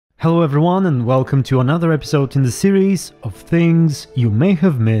Hello everyone and welcome to another episode in the series of things you may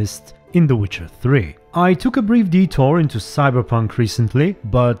have missed in The Witcher 3. I took a brief detour into Cyberpunk recently,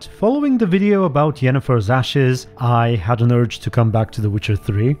 but following the video about Yennefer's ashes, I had an urge to come back to The Witcher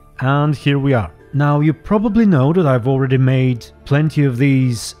 3, and here we are. Now, you probably know that I've already made plenty of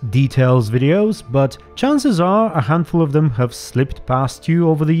these details videos, but chances are a handful of them have slipped past you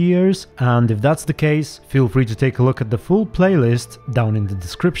over the years, and if that's the case, feel free to take a look at the full playlist down in the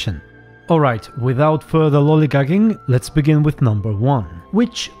description. Alright, without further lollygagging, let's begin with number 1,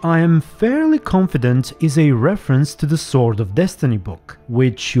 which I am fairly confident is a reference to the Sword of Destiny book,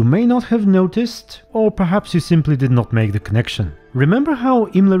 which you may not have noticed, or perhaps you simply did not make the connection. Remember how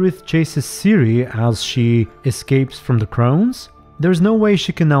Imlerith chases Ciri as she escapes from the crones? There's no way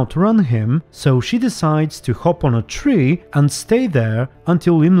she can outrun him, so she decides to hop on a tree and stay there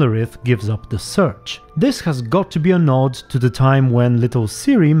until Imlerith gives up the search. This has got to be a nod to the time when little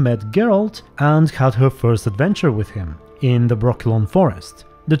Ciri met Geralt and had her first adventure with him, in the Brokylon forest.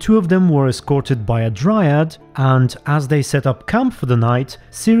 The two of them were escorted by a dryad, and as they set up camp for the night,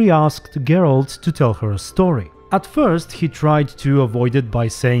 Ciri asked Geralt to tell her a story. At first, he tried to avoid it by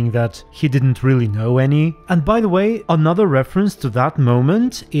saying that he didn't really know any. And by the way, another reference to that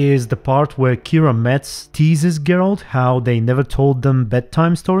moment is the part where Keira Metz teases Geralt how they never told them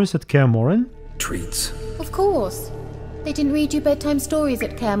bedtime stories at Kaer Morhen. Treats. Of course. They didn't read you bedtime stories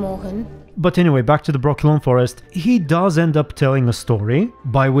at Kaer Morhen. But anyway, back to the Brokylon forest, he does end up telling a story,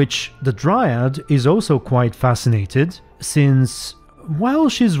 by which the Dryad is also quite fascinated, since while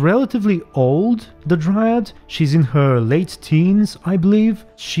she's relatively old, the Dryad, she's in her late teens, I believe,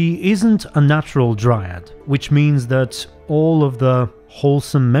 she isn't a natural Dryad, which means that all of the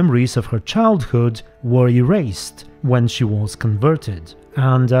wholesome memories of her childhood were erased when she was converted.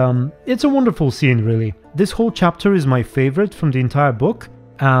 And it's a wonderful scene, really. This whole chapter is my favorite from the entire book,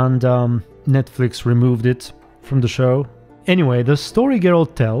 and Netflix removed it from the show. Anyway, the story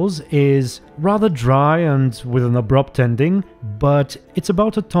Geralt tells is rather dry and with an abrupt ending, but it's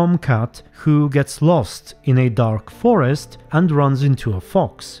about a tomcat who gets lost in a dark forest and runs into a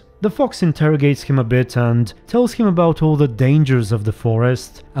fox. The fox interrogates him a bit and tells him about all the dangers of the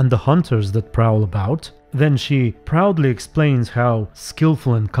forest and the hunters that prowl about. Then she proudly explains how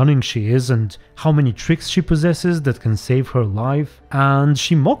skillful and cunning she is and how many tricks she possesses that can save her life, and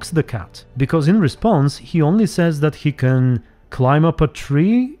she mocks the cat, because in response he only says that he can climb up a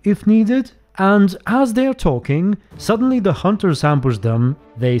tree if needed. And as they are talking, suddenly the hunters ambush them,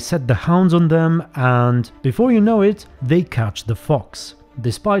 they set the hounds on them, and before you know it, they catch the fox,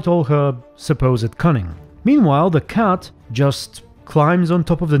 despite all her supposed cunning. Meanwhile, the cat just climbs on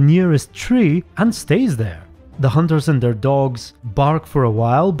top of the nearest tree and stays there. The hunters and their dogs bark for a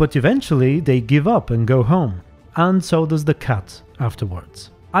while, but eventually they give up and go home. And so does the cat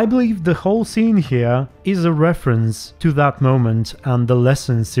afterwards. I believe the whole scene here is a reference to that moment and the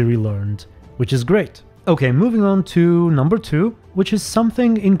lesson Ciri learned, which is great. Okay, moving on to number 2, which is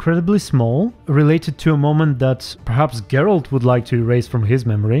something incredibly small, related to a moment that perhaps Geralt would like to erase from his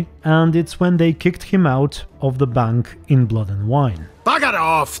memory, and it's when they kicked him out of the bank in Blood and Wine. Bugger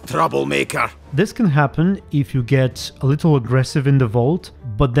off, troublemaker! This can happen if you get a little aggressive in the vault,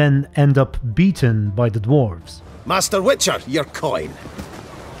 but then end up beaten by the dwarves. Master Witcher, your coin!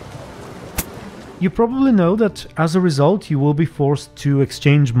 You probably know that as a result you will be forced to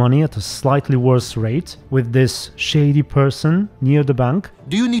exchange money at a slightly worse rate with this shady person near the bank.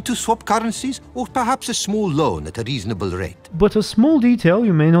 Do you need to swap currencies, or perhaps a small loan at a reasonable rate? But a small detail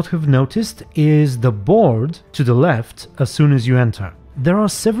you may not have noticed is the board to the left as soon as you enter. There are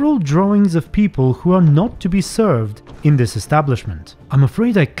several drawings of people who are not to be served in this establishment. I'm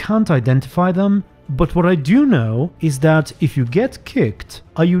afraid I can't identify them, but what I do know is that if you get kicked,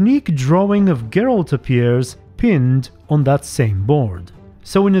 a unique drawing of Geralt appears pinned on that same board.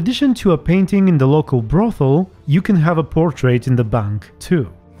 So in addition to a painting in the local brothel, you can have a portrait in the bank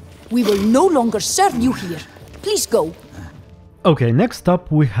too. We will no longer serve you here. Please go. Okay, next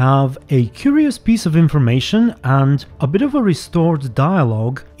up we have a curious piece of information and a bit of a restored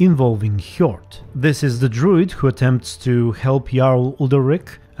dialogue involving Hjort. This is the druid who attempts to help Jarl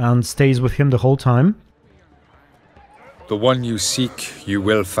Ulderich and stays with him the whole time. The one you seek you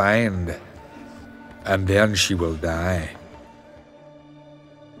will find, and then she will die.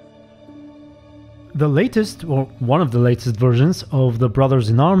 The latest, or one of the latest versions of the Brothers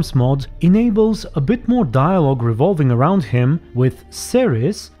in Arms mod enables a bit more dialogue revolving around him with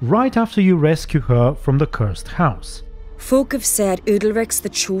Ceres right after you rescue her from the cursed house. Folk have said Udalric's the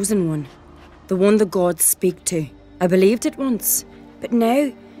chosen one, the one the gods speak to. I believed it once, but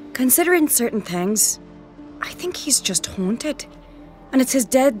now, considering certain things, I think he's just haunted. And it's his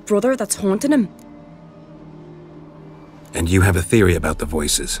dead brother that's haunting him. And you have a theory about the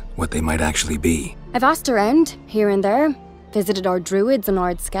voices, what they might actually be. I've asked around, here and there. Visited our druids on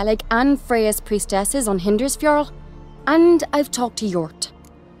Ard Skellig and Freya's priestesses on Hindersfjord. And I've talked to Hjort.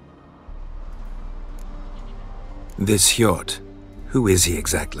 This Hjort, who is he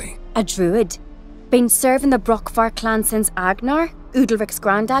exactly? A druid. Been serving the Brokvar clan since Agnar. Udalric's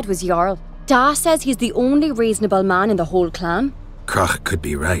granddad was Jarl. Da says he's the only reasonable man in the whole clan. Krach could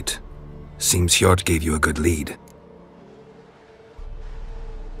be right. Seems Hjort gave you a good lead.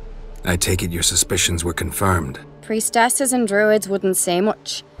 I take it your suspicions were confirmed. Priestesses and druids wouldn't say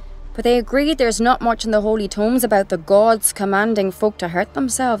much, but they agreed there's not much in the holy tomes about the gods commanding folk to hurt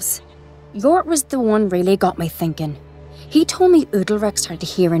themselves. Hjort was the one really got me thinking. He told me Udalric started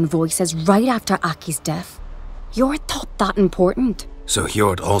hearing voices right after Aki's death. Hjort thought that important. So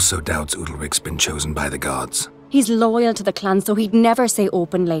Hjort also doubts Udalric's been chosen by the gods. He's loyal to the clan, so he'd never say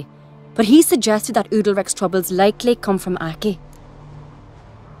openly. But he suggested that Udalric's troubles likely come from Aki.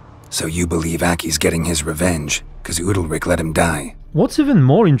 So you believe Aki's getting his revenge, because Udalric let him die? What's even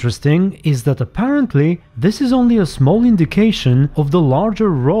more interesting is that apparently this is only a small indication of the larger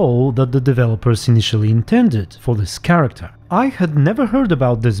role that the developers initially intended for this character. I had never heard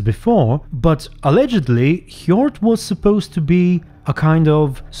about this before, but allegedly Hjort was supposed to be a kind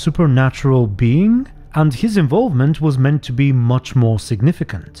of supernatural being, and his involvement was meant to be much more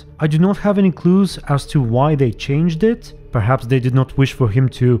significant. I do not have any clues as to why they changed it. Perhaps they did not wish for him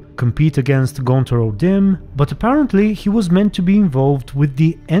to compete against Gontor O'Dim, but apparently he was meant to be involved with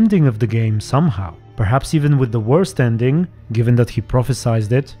the ending of the game somehow. Perhaps even with the worst ending, given that he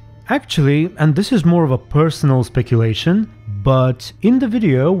prophesied it. Actually, and this is more of a personal speculation, but in the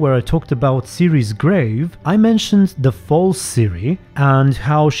video where I talked about Ciri's grave, I mentioned the false Ciri and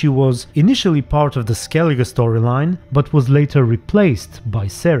how she was initially part of the Skellige storyline, but was later replaced by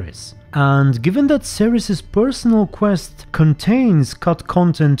Ceres. And given that Ceres' personal quest contains cut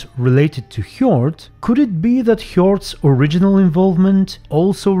content related to Hjort, could it be that Hjort's original involvement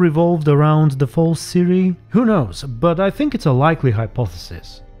also revolved around the false Ciri? Who knows, but I think it's a likely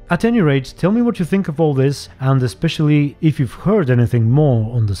hypothesis. At any rate, tell me what you think of all this, and especially if you've heard anything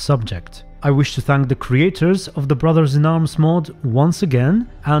more on the subject. I wish to thank the creators of the Brothers in Arms mod once again,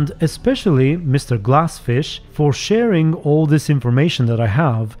 and especially Mr. Glassfish for sharing all this information that I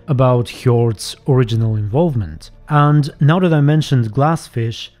have about Hjort's original involvement. And now that I mentioned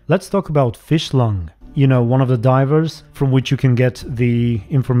Glassfish, let's talk about Fishlung. You know, one of the divers from which you can get the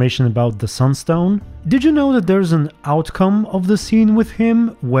information about the Sunstone. Did you know that there's an outcome of the scene with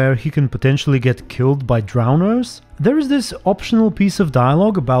him where he can potentially get killed by drowners? There is this optional piece of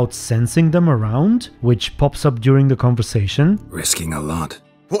dialogue about sensing them around, which pops up during the conversation. Risking a lot.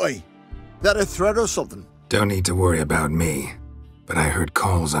 Why? That a threat or something? Don't need to worry about me, but I heard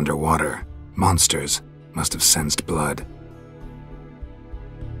calls underwater. Monsters must have sensed blood.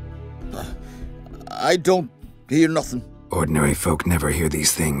 I don't hear nothing. Ordinary folk never hear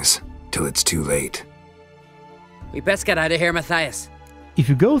these things, till it's too late. We best get out of here, Matthias. If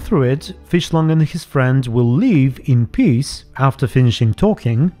you go through it, Fishlung and his friend will leave in peace after finishing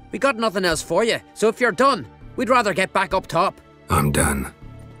talking. We got nothing else for you, so if you're done, we'd rather get back up top. I'm done.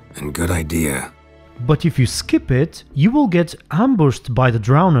 And good idea. But if you skip it, you will get ambushed by the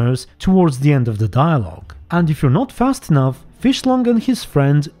drowners towards the end of the dialogue. And if you're not fast enough, Fishlung and his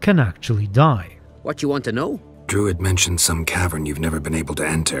friend can actually die. What you want to know? Druid mentioned some cavern you've never been able to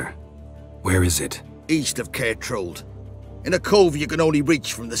enter. Where is it? East of Cairtrold. In a cove you can only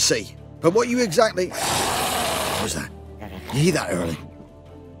reach from the sea. But what you exactly... What was that? You hear that early?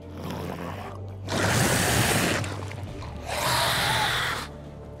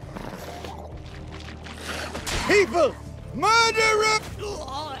 People! Murderer!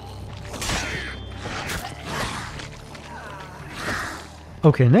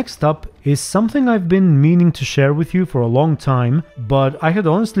 Okay, next up is something I've been meaning to share with you for a long time, but I had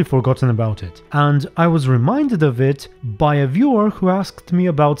honestly forgotten about it, and I was reminded of it by a viewer who asked me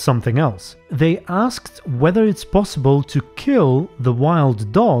about something else. They asked whether it's possible to kill the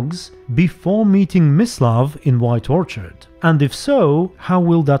wild dogs before meeting Mislav in White Orchard, and if so, how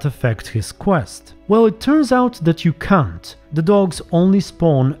will that affect his quest? Well, it turns out that you can't. The dogs only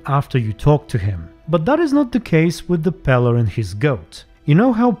spawn after you talk to him, but that is not the case with the Peller and his goat. You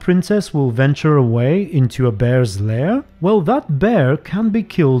know how Princess will venture away into a bear's lair? Well, that bear can be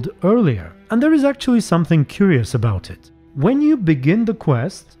killed earlier, and there is actually something curious about it. When you begin the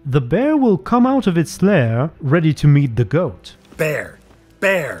quest, the bear will come out of its lair ready to meet the goat. Bear!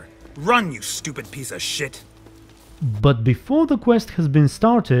 Bear! Run, you stupid piece of shit! but before the quest has been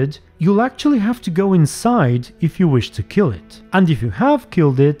started, you'll actually have to go inside if you wish to kill it. And if you have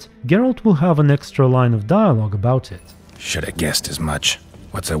killed it, Geralt will have an extra line of dialogue about it. Should have guessed as much.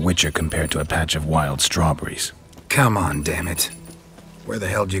 What's a witcher compared to a patch of wild strawberries? Come on, damn it. Where the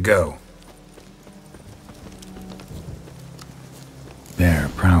hell'd you go? They're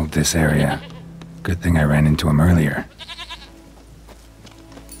proud this area. Good thing I ran into him earlier.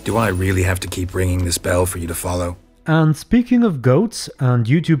 Do I really have to keep ringing this bell for you to follow? And speaking of goats and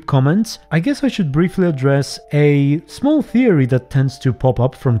YouTube comments, I guess I should briefly address a small theory that tends to pop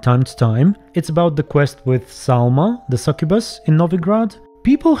up from time to time. It's about the quest with Salma, the Succubus, in Novigrad.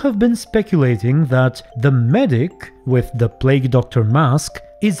 People have been speculating that the medic with the Plague Doctor mask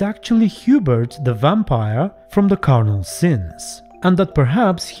is actually Hubert the vampire from the Carnal Sins, and that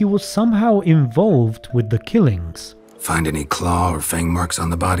perhaps he was somehow involved with the killings. Find any claw or fang marks on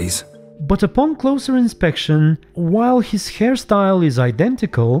the bodies? But upon closer inspection, while his hairstyle is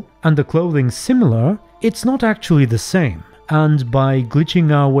identical and the clothing similar, it's not actually the same. And by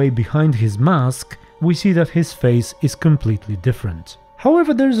glitching our way behind his mask, we see that his face is completely different.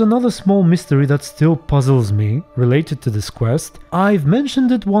 However, there's another small mystery that still puzzles me related to this quest. I've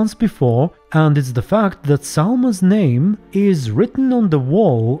mentioned it once before, and it's the fact that Salma's name is written on the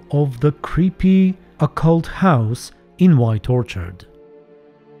wall of the creepy occult house in White Orchard.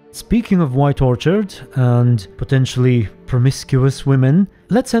 Speaking of White Orchard and potentially promiscuous women,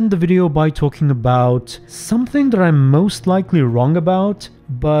 let's end the video by talking about something that I'm most likely wrong about,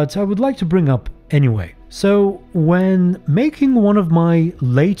 but I would like to bring up anyway. So, when making one of my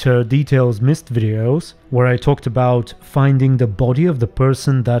later Details Missed videos, where I talked about finding the body of the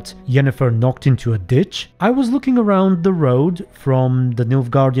person that Yennefer knocked into a ditch, I was looking around the road from the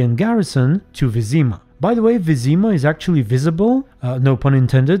Nilfgaardian garrison to Vizima. By the way, Vizima is actually visible, no pun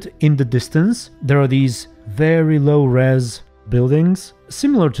intended, in the distance. There are these very low-res buildings,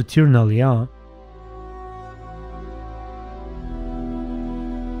 similar to Tir Nalia.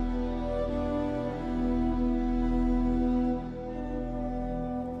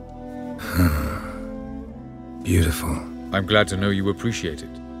 Beautiful. I'm glad to know you appreciate it.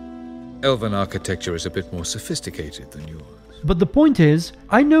 Elven architecture is a bit more sophisticated than yours. But the point is,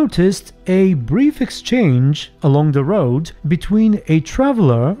 I noticed a brief exchange along the road between a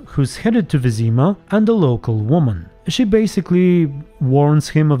traveler who's headed to Vizima and a local woman. She basically warns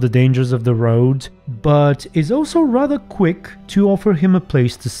him of the dangers of the road, but is also rather quick to offer him a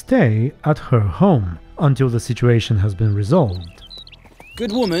place to stay at her home until the situation has been resolved.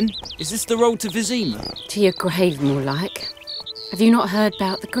 Good woman, is this the road to Vizima? To your grave, more like. Have you not heard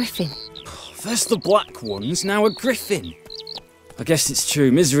about the griffin? First the black ones, now a griffin. I guess it's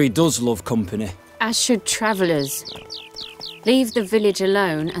true, misery does love company. As should travellers. Leave the village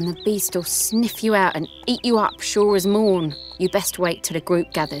alone and the beast will sniff you out and eat you up sure as morn. You best wait till the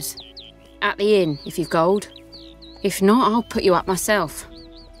group gathers. At the inn, if you've gold. If not, I'll put you up myself.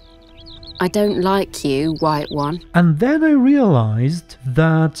 I don't like you, White One. And then I realized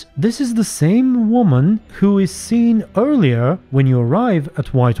that this is the same woman who is seen earlier when you arrive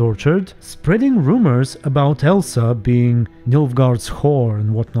at White Orchard, spreading rumors about Elsa being Nilfgaard's whore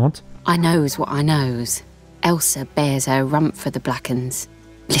and whatnot. I knows what I knows. Elsa bears her rump for the Blackens.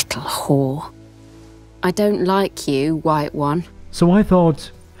 Little whore. I don't like you, White One. So I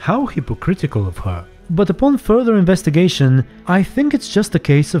thought, how hypocritical of her. But upon further investigation, I think it's just a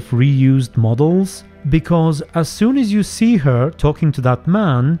case of reused models, because as soon as you see her talking to that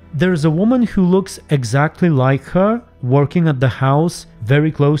man, there's a woman who looks exactly like her, working at the house very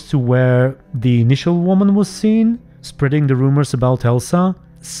close to where the initial woman was seen, spreading the rumors about Elsa.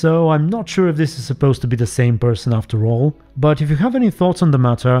 So I'm not sure if this is supposed to be the same person after all, but if you have any thoughts on the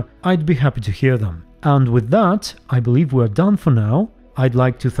matter, I'd be happy to hear them. And with that, I believe we're done for now. I'd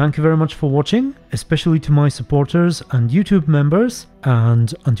like to thank you very much for watching, especially to my supporters and YouTube members,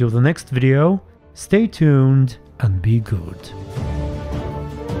 and until the next video, stay tuned and be good.